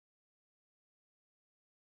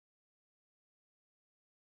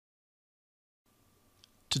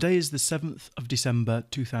Today is the 7th of December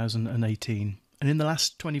 2018, and in the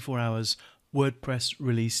last 24 hours, WordPress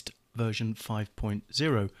released version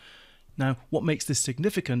 5.0. Now, what makes this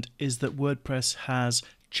significant is that WordPress has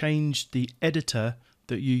changed the editor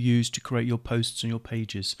that you use to create your posts and your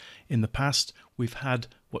pages. In the past, we've had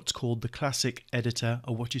what's called the classic editor,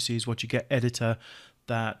 or what you see is what you get editor,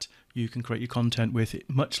 that you can create your content with,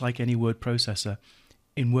 much like any word processor.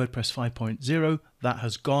 In WordPress 5.0, that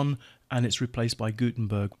has gone and it's replaced by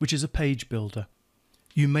Gutenberg, which is a page builder.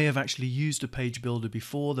 You may have actually used a page builder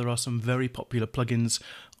before. There are some very popular plugins.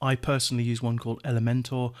 I personally use one called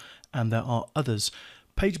Elementor, and there are others.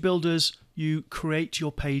 Page builders, you create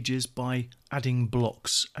your pages by adding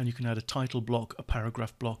blocks, and you can add a title block, a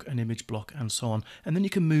paragraph block, an image block, and so on, and then you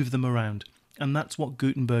can move them around. And that's what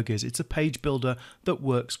Gutenberg is. It's a page builder that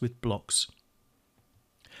works with blocks.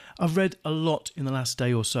 I've read a lot in the last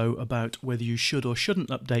day or so about whether you should or shouldn't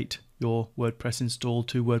update your WordPress install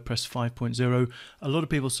to WordPress 5.0. A lot of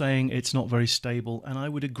people saying it's not very stable, and I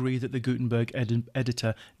would agree that the Gutenberg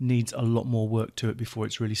editor needs a lot more work to it before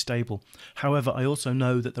it's really stable. However, I also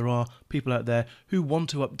know that there are people out there who want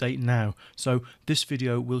to update now. So this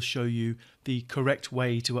video will show you the correct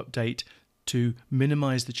way to update to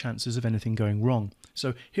minimize the chances of anything going wrong.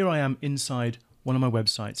 So here I am inside one of my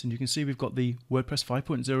websites, and you can see we've got the WordPress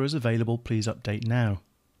 5.0 is available. Please update now.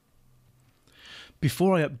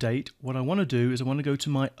 Before I update, what I want to do is I want to go to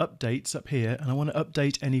my updates up here, and I want to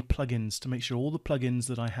update any plugins to make sure all the plugins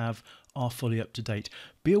that I have are fully up to date.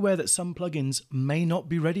 Be aware that some plugins may not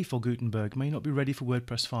be ready for Gutenberg, may not be ready for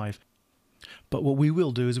WordPress 5. But what we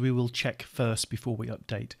will do is we will check first before we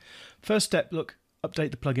update. First step, look, update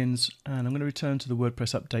the plugins, and I'm going to return to the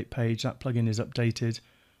WordPress update page. That plugin is updated.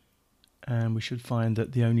 And we should find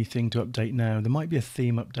that the only thing to update now, there might be a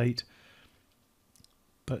theme update,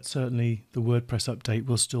 but certainly the WordPress update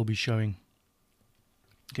will still be showing.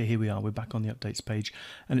 Okay, here we are, we're back on the updates page,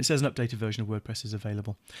 and it says an updated version of WordPress is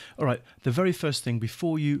available. All right, the very first thing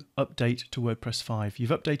before you update to WordPress 5,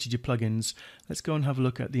 you've updated your plugins. Let's go and have a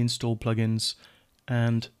look at the installed plugins,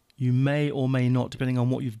 and you may or may not, depending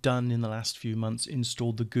on what you've done in the last few months,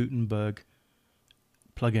 install the Gutenberg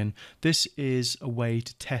plugin. This is a way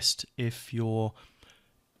to test if your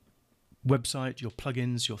website, your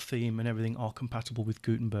plugins, your theme and everything are compatible with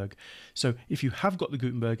Gutenberg. So if you have got the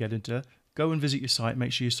Gutenberg editor, go and visit your site,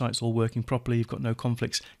 make sure your site's all working properly, you've got no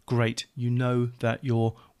conflicts. Great, you know that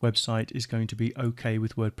your website is going to be okay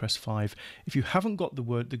with WordPress 5. If you haven't got the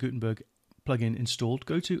Gutenberg plugin installed,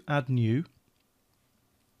 go to Add New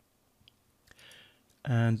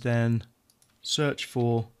and then search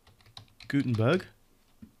for Gutenberg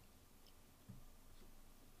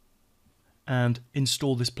and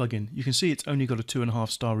install this plugin. You can see it's only got a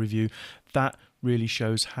 2.5-star review. That really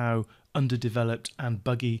shows how underdeveloped and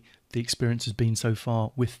buggy the experience has been so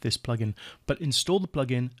far with this plugin. But install the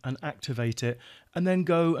plugin and activate it, and then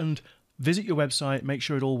go and visit your website, make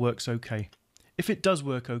sure it all works okay. If it does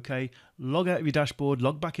work okay, log out of your dashboard,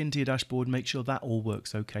 log back into your dashboard, make sure that all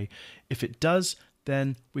works okay. If it does,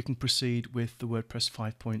 then we can proceed with the WordPress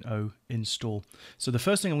 5.0 install. So the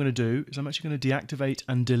first thing I'm going to do is I'm actually going to deactivate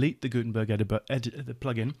and delete the Gutenberg editor, the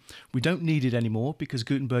plugin. We don't need it anymore because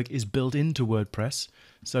Gutenberg is built into WordPress.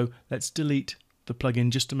 So let's delete the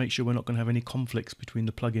plugin just to make sure we're not going to have any conflicts between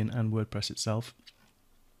the plugin and WordPress itself.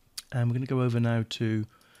 And we're going to go over now to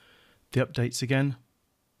the updates again.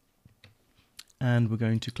 And we're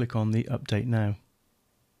going to click on the update now.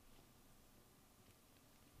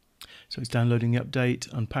 So it's downloading the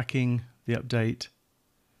update, unpacking the update.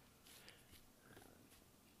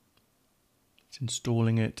 It's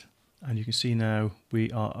installing it, and you can see now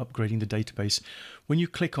we are upgrading the database. When you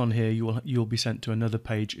click on here, you'll be sent to another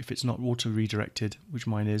page if it's not auto-redirected, which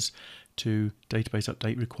mine is, to database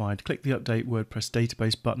update required. Click the Update WordPress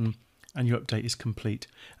Database button, and your update is complete.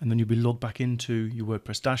 And then you'll be logged back into your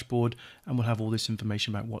WordPress dashboard, and we'll have all this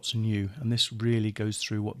information about what's new. And this really goes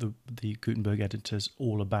through what the Gutenberg editor is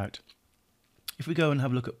all about. If we go and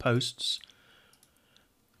have a look at posts,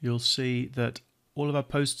 you'll see that all of our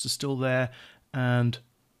posts are still there, and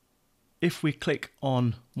if we click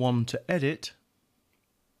on one to edit,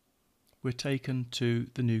 we're taken to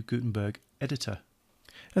the new Gutenberg editor.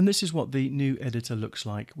 And this is what the new editor looks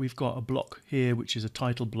like. We've got a block here which is a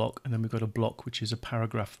title block, and then we've got a block which is a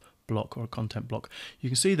paragraph block or a content block. You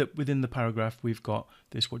can see that within the paragraph we've got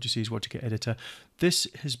this what you see is what you get editor. This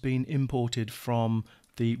has been imported from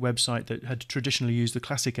the website that had traditionally used the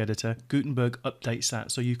classic editor, Gutenberg updates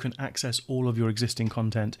that so you can access all of your existing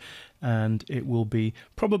content, and it will be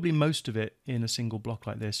probably most of it in a single block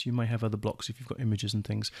like this. You may have other blocks if you've got images and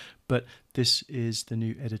things, but this is the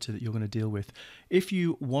new editor that you're going to deal with. If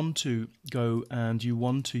you want to go and you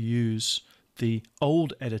want to use the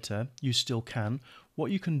old editor, you still can.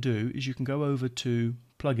 What you can do is you can go over to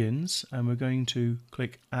plugins, and we're going to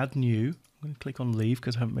click add new. I'm going to click on leave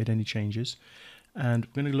because I haven't made any changes, and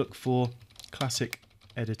we're going to look for classic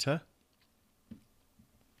editor,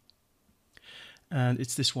 and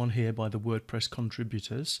it's this one here by the WordPress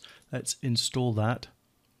contributors. Let's install that.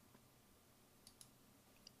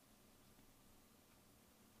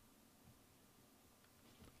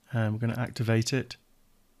 And we're going to activate it.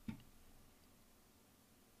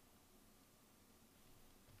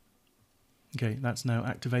 Okay, that's now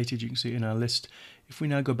activated. You can see it in our list. If we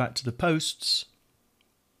now go back to the posts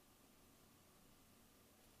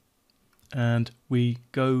and we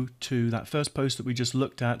go to that first post that we just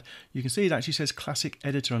looked at, you can see it actually says Classic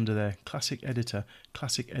Editor under there. Classic Editor,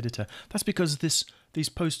 Classic Editor. That's because these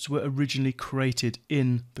posts were originally created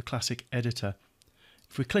in the Classic Editor.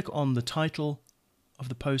 If we click on the title of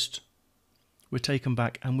the post, we're taken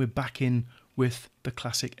back and we're back in with the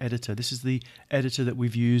Classic Editor. This is the editor that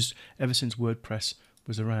we've used ever since WordPress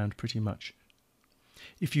was around, pretty much.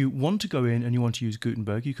 If you want to go in and you want to use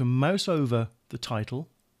Gutenberg, you can mouse over the title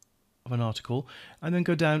of an article and then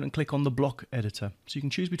go down and click on the block editor. So you can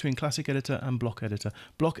choose between Classic Editor and block editor.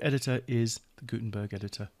 Block editor is the Gutenberg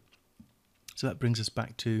editor. So that brings us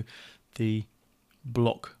back to the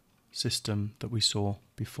block system that we saw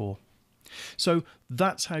before. So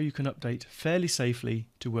that's how you can update fairly safely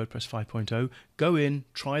to WordPress 5.0. Go in,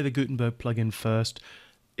 try the Gutenberg plugin first.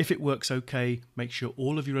 If it works okay, make sure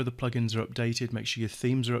all of your other plugins are updated, make sure your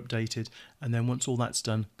themes are updated, and then once all that's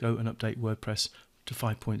done, go and update WordPress to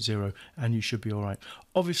 5.0 and you should be all right.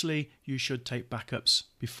 Obviously, you should take backups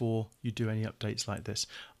before you do any updates like this.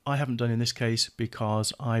 I haven't done in this case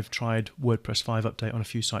because I've tried WordPress 5 update on a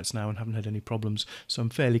few sites now and haven't had any problems, so I'm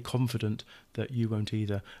fairly confident that you won't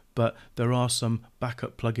either. But there are some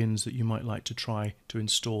backup plugins that you might like to try to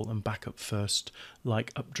install and backup first,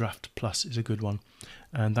 like Updraft Plus is a good one,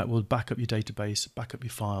 and that will back up your database, back up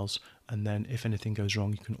your files, and then if anything goes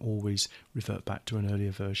wrong, you can always revert back to an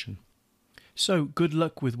earlier version. So good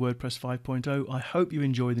luck with WordPress 5.0. I hope you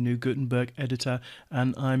enjoy the new Gutenberg editor,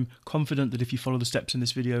 and I'm confident that if you follow the steps in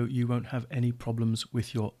this video, you won't have any problems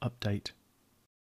with your update.